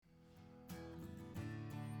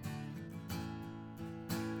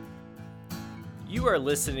You are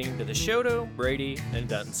listening to the Shoto, Brady, and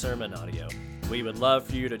Dutton Sermon audio. We would love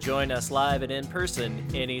for you to join us live and in person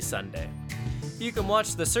any Sunday. You can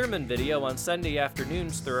watch the sermon video on Sunday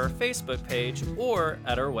afternoons through our Facebook page or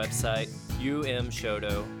at our website,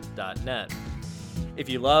 umshoto.net. If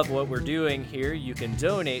you love what we're doing here, you can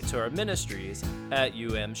donate to our ministries at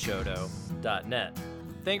umshoto.net.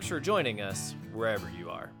 Thanks for joining us wherever you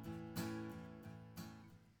are.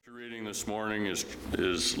 The reading this morning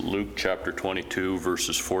is Luke chapter 22,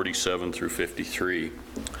 verses 47 through 53.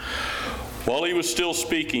 While he was still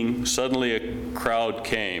speaking, suddenly a crowd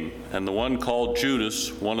came, and the one called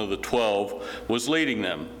Judas, one of the 12, was leading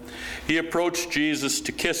them. He approached Jesus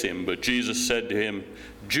to kiss him, but Jesus said to him,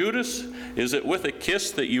 "Judas, is it with a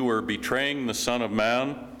kiss that you are betraying the Son of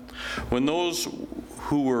Man?" When those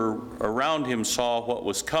who were around him saw what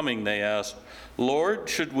was coming, they asked, "Lord,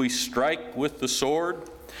 should we strike with the sword?"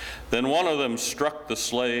 Then one of them struck the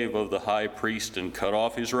slave of the high priest and cut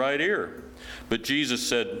off his right ear. But Jesus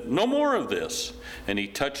said, "No more of this." And he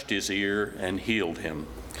touched his ear and healed him.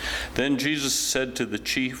 Then Jesus said to the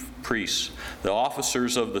chief priests, the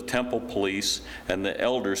officers of the temple police, and the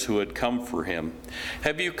elders who had come for him,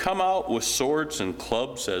 "Have you come out with swords and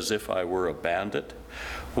clubs as if I were a bandit?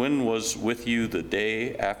 When was with you the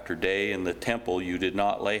day after day in the temple you did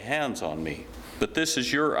not lay hands on me? But this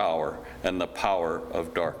is your hour and the power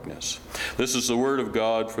of darkness." This is the word of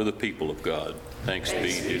God for the people of God. Thanks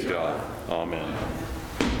be to God. Amen.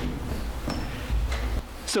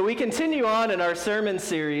 So we continue on in our sermon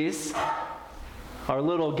series, our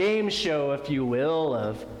little game show, if you will,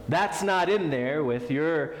 of That's Not In There with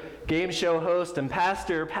your game show host and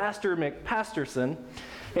Pastor McPasterson.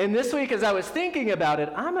 And this week, as I was thinking about it,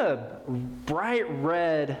 I'm a bright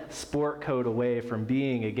red sport coat away from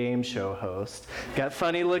being a game show host. Got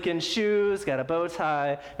funny looking shoes, got a bow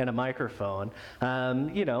tie, and a microphone.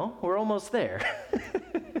 We're almost there.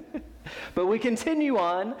 But we continue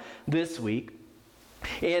on this week.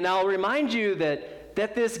 And I'll remind you that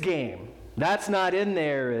this game, That's Not In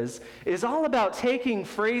There, is all about taking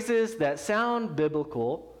phrases that sound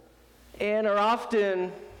biblical and are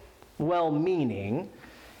often well-meaning,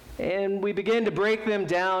 and we begin to break them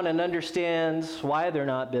down and understand why they're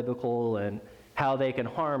not biblical and how they can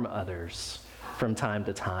harm others from time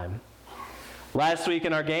to time. Last week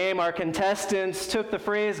in our game, our contestants took the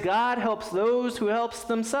phrase, "God helps those who helps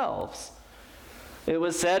themselves." It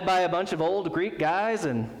was said by a bunch of old Greek guys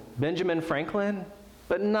and Benjamin Franklin,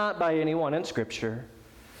 but not by anyone in Scripture.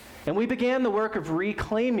 And we began the work of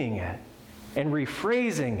reclaiming it and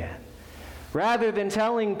rephrasing it. Rather than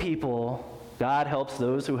telling people, "God helps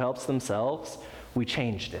those who helps themselves," we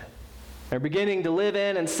changed it. We're beginning to live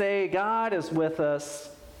in and say, "God is with us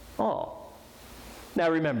all."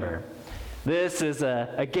 Now remember, this is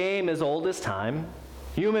a game as old as time.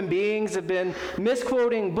 Human beings have been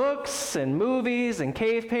misquoting books and movies and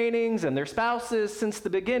cave paintings and their spouses since the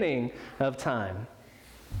beginning of time.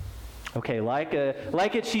 Okay, like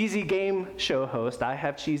a cheesy game show host, I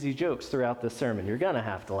have cheesy jokes throughout this sermon. You're going to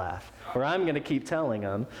have to laugh, or I'm going to keep telling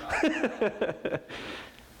them.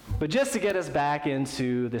 But just to get us back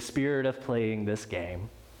into the spirit of playing this game,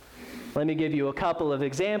 let me give you a couple of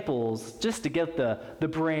examples just to get the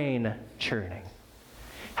brain churning.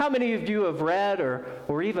 How many of you have read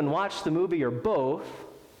or even watched the movie or both,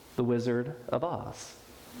 The Wizard of Oz?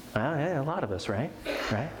 Yeah, a lot of us, right?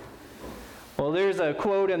 Well, there's a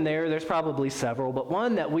quote in there, there's probably several, but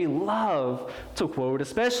one that we love to quote,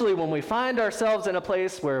 especially when we find ourselves in a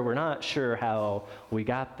place where we're not sure how we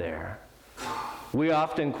got there. We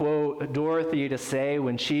often quote Dorothy to say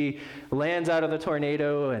when she lands out of the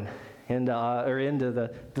tornado and into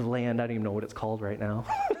the land, I don't even know what it's called right now.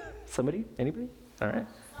 Somebody? Anybody? All right.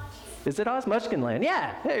 Is it Oz? Munchkin Land?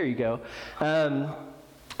 Yeah, there you go.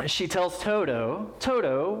 She tells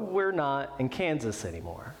Toto, "We're not in Kansas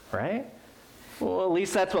anymore," right? Well, at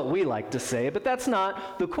least that's what we like to say, but that's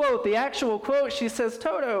not the quote. The actual quote, she says,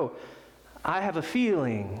 "Toto, I have a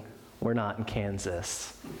feeling we're not in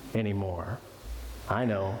Kansas anymore." I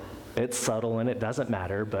know, it's subtle and it doesn't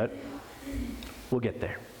matter, but we'll get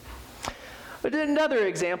there. But another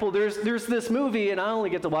example, there's this movie, and I only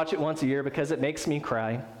get to watch it once a year because it makes me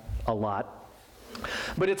cry a lot.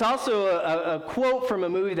 But it's also a quote from a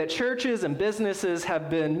movie that churches and businesses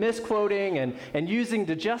have been misquoting and using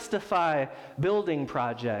to justify building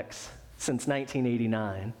projects since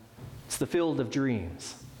 1989. It's The Field of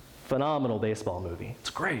Dreams. Phenomenal baseball movie.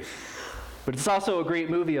 It's great. But it's also a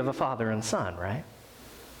great movie of a father and son, right?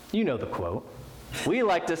 You know the quote. We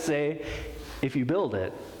like to say, "If you build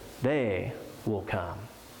it, they will come."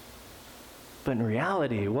 But in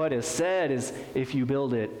reality, what is said is, if you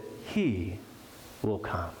build it, he will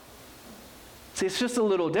come. See, it's just a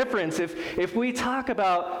little difference. If we talk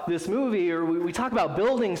about this movie or we talk about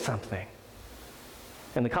building something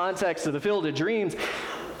in the context of the Field of Dreams,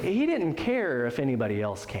 he didn't care if anybody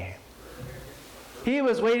else came. He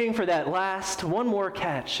was waiting for that last one more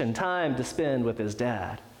catch and time to spend with his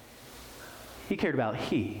dad. He cared about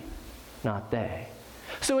he, not they.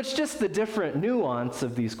 So it's just the different nuance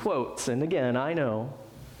of these quotes. And again, I know.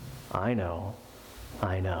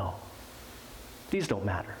 These don't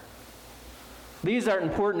matter. These aren't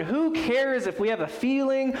important. Who cares if we have a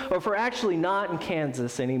feeling or if we're actually not in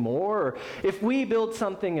Kansas anymore, or if we build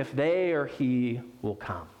something, if they or he will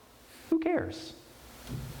come? Who cares?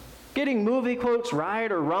 Getting movie quotes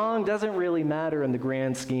right or wrong doesn't really matter in the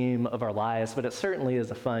grand scheme of our lives, but it certainly is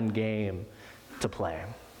a fun game to play.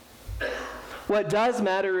 What does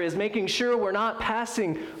matter is making sure we're not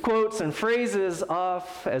passing quotes and phrases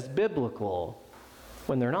off as biblical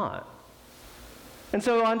when they're not. And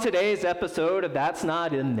so on today's episode of That's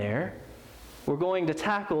Not In There, we're going to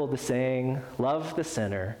tackle the saying, love the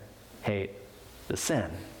sinner, hate the sin.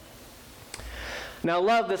 Now,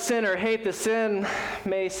 love the sinner, hate the sin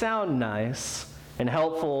may sound nice and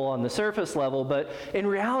helpful on the surface level, but in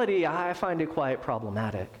reality, I find it quite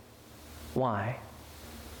problematic. Why?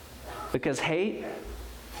 Because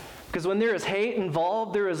when there is hate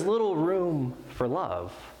involved, there is little room for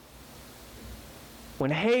love. When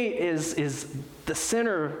hate is the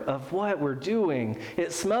center of what we're doing,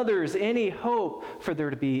 it smothers any hope for there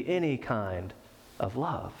to be any kind of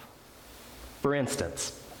love. For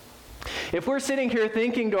instance, if we're sitting here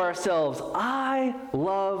thinking to ourselves, I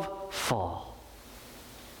love fall.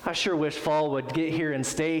 I sure wish fall would get here and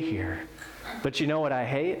stay here. But you know what I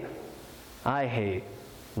hate? I hate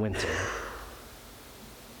winter.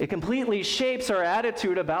 It completely shapes our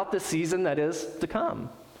attitude about the season that is to come.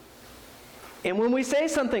 And when we say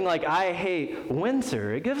something like, I hate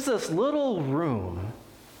winter, it gives us little room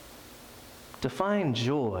to find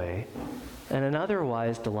joy in an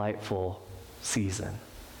otherwise delightful season.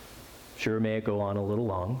 Sure, may it go on a little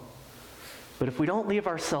long, but if we don't leave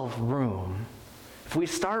ourselves room, if we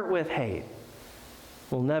start with hate,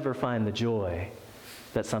 we'll never find the joy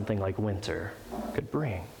that something like winter could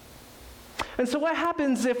bring. And so what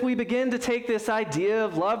happens if we begin to take this idea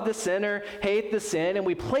of love the sinner, hate the sin, and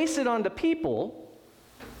we place it onto people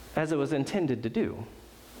as it was intended to do?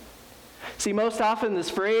 See, most often this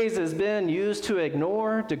phrase has been used to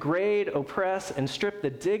ignore, degrade, oppress, and strip the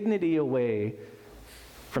dignity away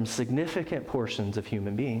from significant portions of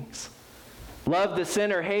human beings. Love the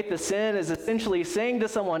sinner, hate the sin is essentially saying to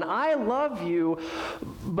someone, I love you,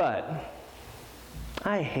 but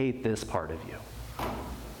I hate this part of you.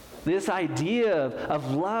 This idea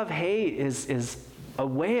of love-hate is a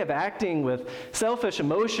way of acting with selfish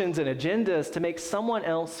emotions and agendas to make someone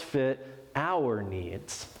else fit our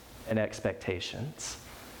needs and expectations.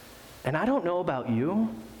 And I don't know about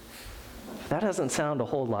you, that doesn't sound a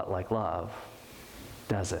whole lot like love,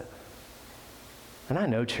 does it? And I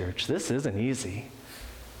know, church, this isn't easy.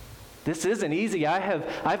 This isn't easy.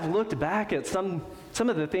 I've looked back at some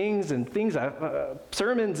of the things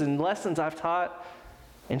sermons and lessons I've taught,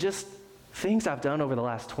 and just things I've done over the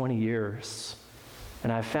last 20 years.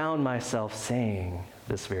 And I've found myself saying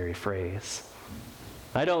this very phrase.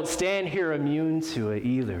 I don't stand here immune to it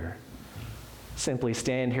either. Simply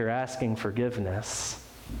stand here asking forgiveness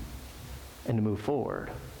and to move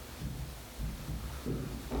forward.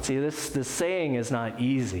 See, this saying is not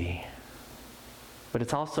easy, but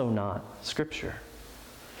it's also not Scripture.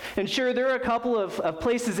 And sure, there are a couple of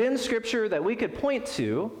places in Scripture that we could point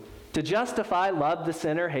to justify love the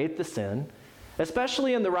sinner, hate the sin,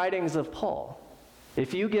 especially in the writings of Paul.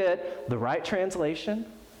 If you get the right translation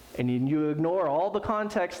and you ignore all the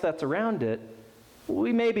context that's around it,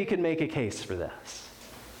 we maybe could make a case for this.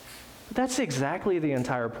 But that's exactly the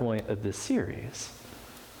entire point of this series.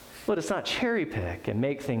 Let us not cherry pick and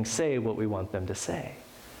make things say what we want them to say.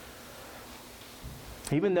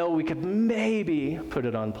 Even though we could maybe put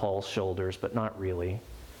it on Paul's shoulders, but not really.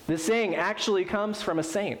 This saying actually comes from a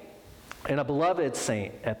saint, and a beloved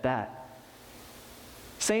saint at that.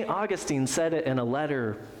 St. Augustine said it in a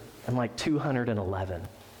letter in like 211,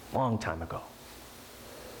 long time ago.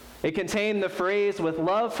 It contained the phrase, with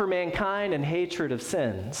love for mankind and hatred of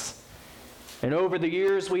sins. And over the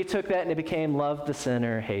years, we took that and it became love the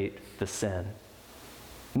sinner, hate the sin.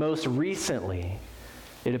 Most recently,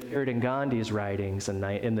 it appeared in Gandhi's writings in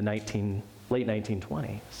the late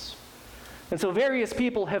 1920s. And so various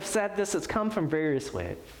people have said this. It's come from various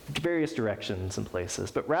directions and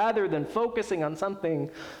places. But rather than focusing on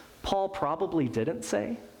something Paul probably didn't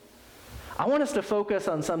say, I want us to focus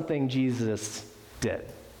on something Jesus did.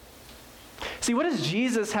 See, what does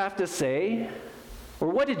Jesus have to say Or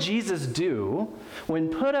what did Jesus do when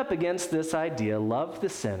put up against this idea, love the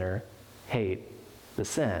sinner, hate the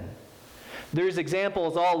sin? There's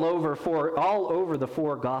examples all over the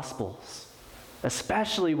four Gospels,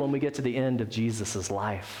 especially when we get to the end of Jesus'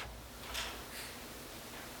 life.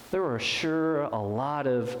 There were sure a lot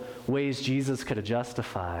of ways Jesus could have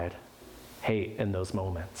justified hate in those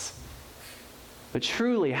moments. But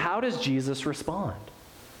truly, how does Jesus respond?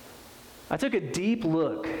 I took a deep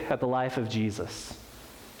look at the life of Jesus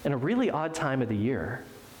in a really odd time of the year.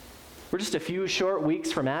 We're just a few short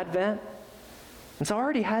weeks from Advent, and so I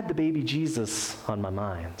already had the baby Jesus on my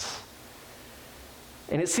mind.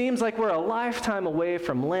 And it seems like we're a lifetime away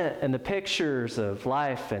from Lent and the pictures of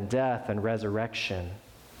life and death and resurrection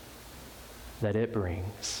that it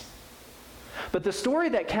brings. But the story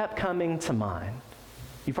that kept coming to mind,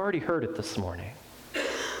 you've already heard it this morning.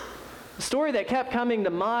 The story that kept coming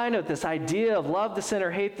to mind of this idea of love the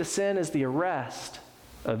sinner, hate the sin is the arrest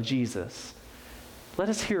of Jesus. Let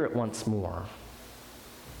us hear it once more.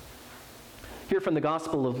 Here from the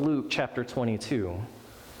Gospel of Luke, chapter 22.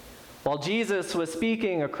 While Jesus was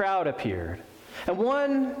speaking, a crowd appeared, and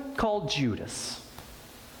one called Judas,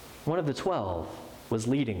 one of the 12, was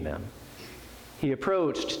leading them. He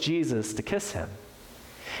approached Jesus to kiss him.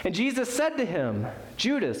 And Jesus said to him,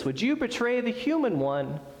 "Judas, would you betray the human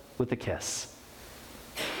one with a kiss?"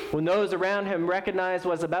 When those around him recognized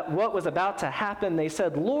what was about to happen, they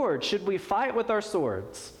said, "Lord, should we fight with our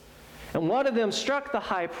swords?" And one of them struck the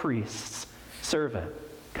high priest's servant,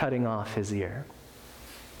 cutting off his ear.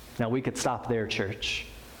 Now, we could stop there, church.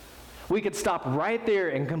 We could stop right there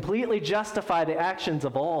and completely justify the actions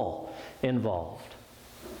of all involved.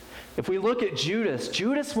 If we look at Judas,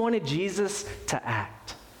 Judas wanted Jesus to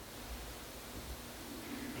act.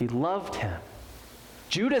 He loved him.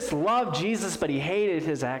 Judas loved Jesus, but he hated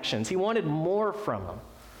his actions. He wanted more from him.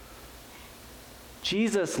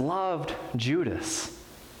 Jesus loved Judas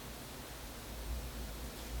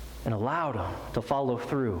and allowed him to follow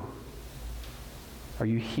through. Are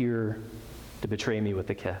you here to betray me with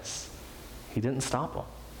a kiss? He didn't stop him.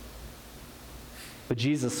 But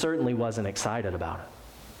Jesus certainly wasn't excited about it.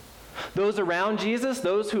 Those around Jesus,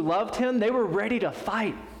 those who loved him, they were ready to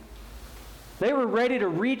fight. They were ready to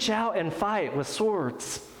reach out and fight with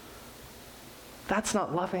swords. That's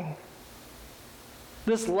not loving.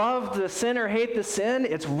 This love the sinner, hate the sin,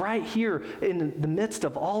 it's right here in the midst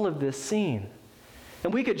of all of this scene.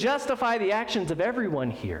 And we could justify the actions of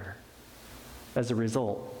everyone here as a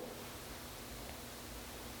result.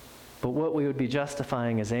 But what we would be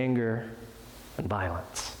justifying is anger and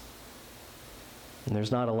violence. And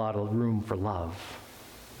there's not a lot of room for love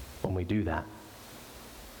when we do that.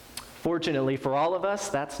 Fortunately for all of us,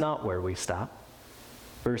 that's not where we stop.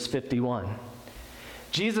 Verse 51.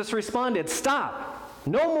 Jesus responded, "Stop!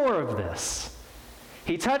 No more of this."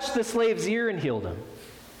 He touched the slave's ear and healed him.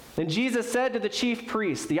 Then Jesus said to the chief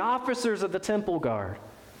priests, the officers of the temple guard,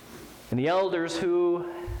 and the elders who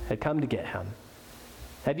had come to get him,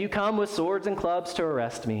 "Have you come with swords and clubs to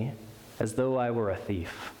arrest me, as though I were a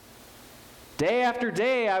thief? Day after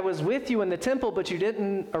day I was with you in the temple, but you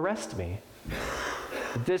didn't arrest me.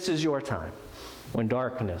 This is your time, when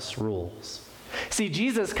darkness rules." See,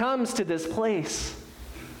 Jesus comes to this place,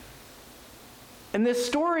 and this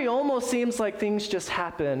story almost seems like things just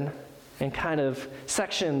happen in kind of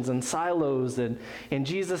sections and silos, and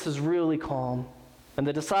Jesus is really calm. And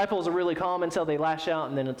the disciples are really calm until they lash out,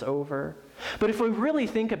 and then it's over. But if we really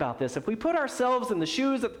think about this, if we put ourselves in the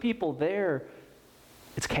shoes of the people there,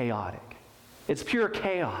 it's chaotic. It's pure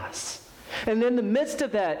chaos. And in the midst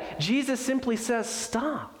of that, Jesus simply says,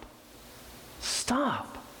 "Stop.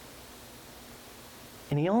 Stop."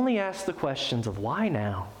 And he only asks the questions of why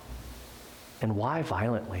now and why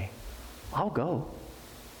violently. I'll go.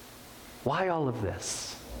 Why all of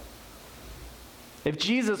this? If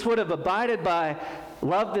Jesus would have abided by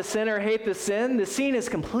love the sinner, hate the sin, the scene is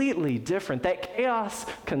completely different. That chaos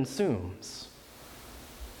consumes.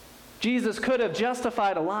 Jesus could have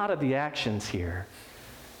justified a lot of the actions here,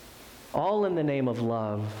 all in the name of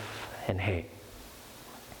love and hate.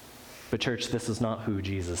 But church, this is not who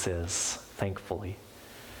Jesus is, thankfully.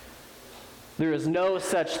 There is no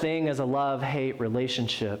such thing as a love-hate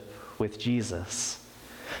relationship with Jesus.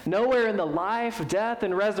 Nowhere in the life, death,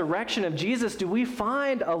 and resurrection of Jesus do we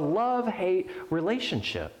find a love-hate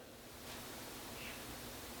relationship.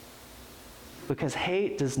 Because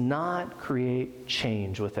hate does not create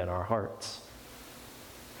change within our hearts.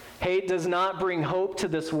 Hate does not bring hope to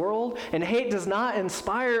this world, and hate does not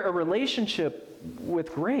inspire a relationship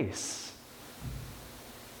with grace.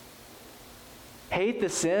 Hate the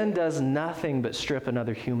sin does nothing but strip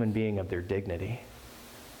another human being of their dignity.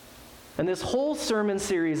 And this whole sermon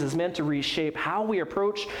series is meant to reshape how we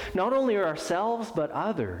approach not only ourselves, but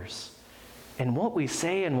others, and what we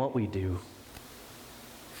say and what we do.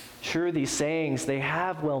 Sure, these sayings, they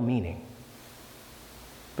have well-meaning,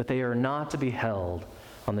 but they are not to be held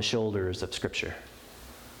on the shoulders of Scripture.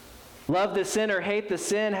 Love the sin or hate the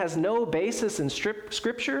sin has no basis in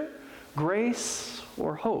Scripture, grace,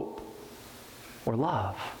 or hope, or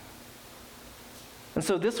love. And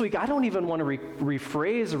so this week, I don't even want to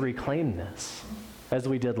rephrase or reclaim this as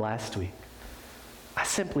we did last week. I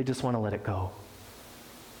simply just want to let it go.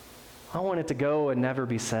 I want it to go and never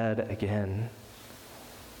be said again.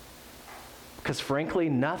 Because frankly,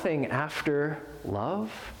 nothing after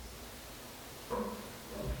love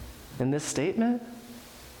in this statement,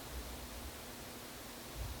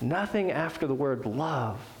 nothing after the word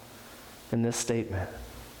love in this statement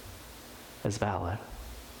is valid.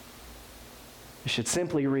 You should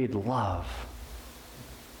simply read love,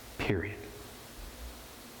 period.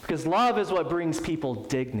 Because love is what brings people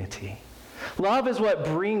dignity. Love is what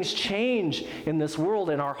brings change in this world,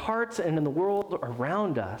 in our hearts and in the world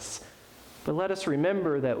around us. But let us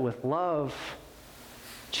remember that with love,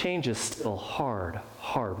 change is still hard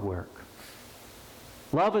work.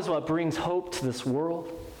 Love is what brings hope to this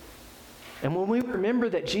world. And when we remember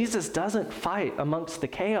that Jesus doesn't fight amongst the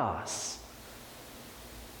chaos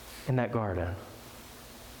in that garden,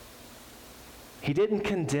 he didn't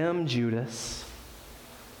condemn Judas.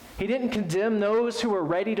 He didn't condemn those who were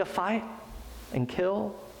ready to fight and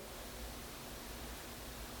kill.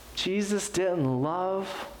 Jesus didn't love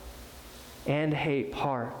and hate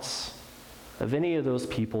parts of any of those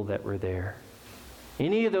people that were there.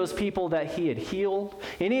 Any of those people that he had healed,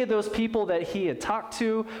 any of those people that he had talked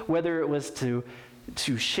to, whether it was to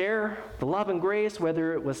share the love and grace,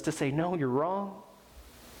 whether it was to say, no, you're wrong.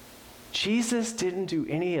 Jesus didn't do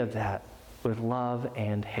any of that with love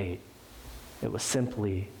and hate. It was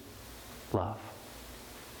simply love.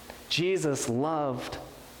 Jesus loved,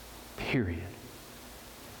 period.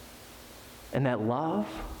 And that love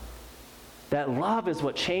is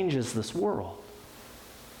what changes this world.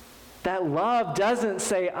 That love doesn't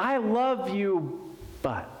say, I love you,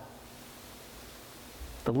 but.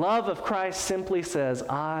 The love of Christ simply says,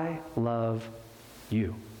 I love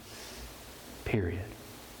you, period.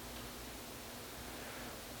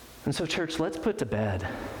 And so, church, let's put to bed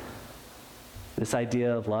this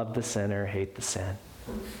idea of love the sinner, hate the sin.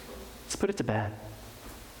 Let's put it to bed.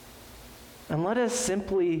 And let us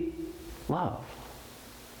simply love.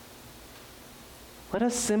 Let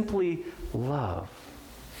us simply love.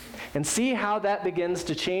 And see how that begins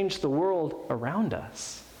to change the world around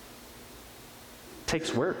us. It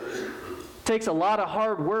takes work. It takes a lot of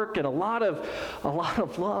hard work and a lot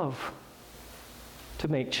of love to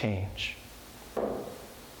make change.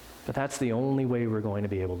 But that's the only way we're going to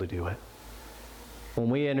be able to do it. When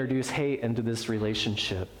we introduce hate into this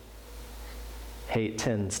relationship, hate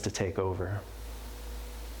tends to take over.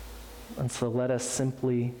 And so let us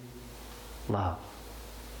simply love.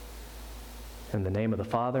 In the name of the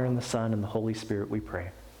Father, and the Son, and the Holy Spirit, we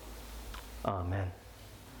pray. Amen.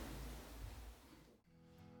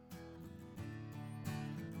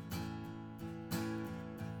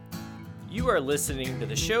 You are listening to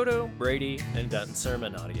the Shoto, Brady, and Dutton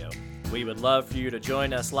Sermon audio. We would love for you to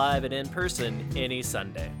join us live and in person any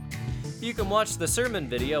Sunday. You can watch the sermon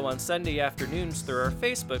video on Sunday afternoons through our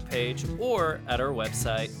Facebook page or at our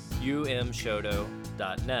website,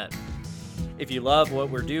 umshoto.net. If you love what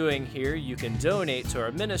we're doing here, you can donate to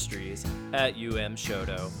our ministries at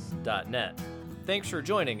umshoto.net. Thanks for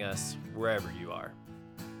joining us wherever you are.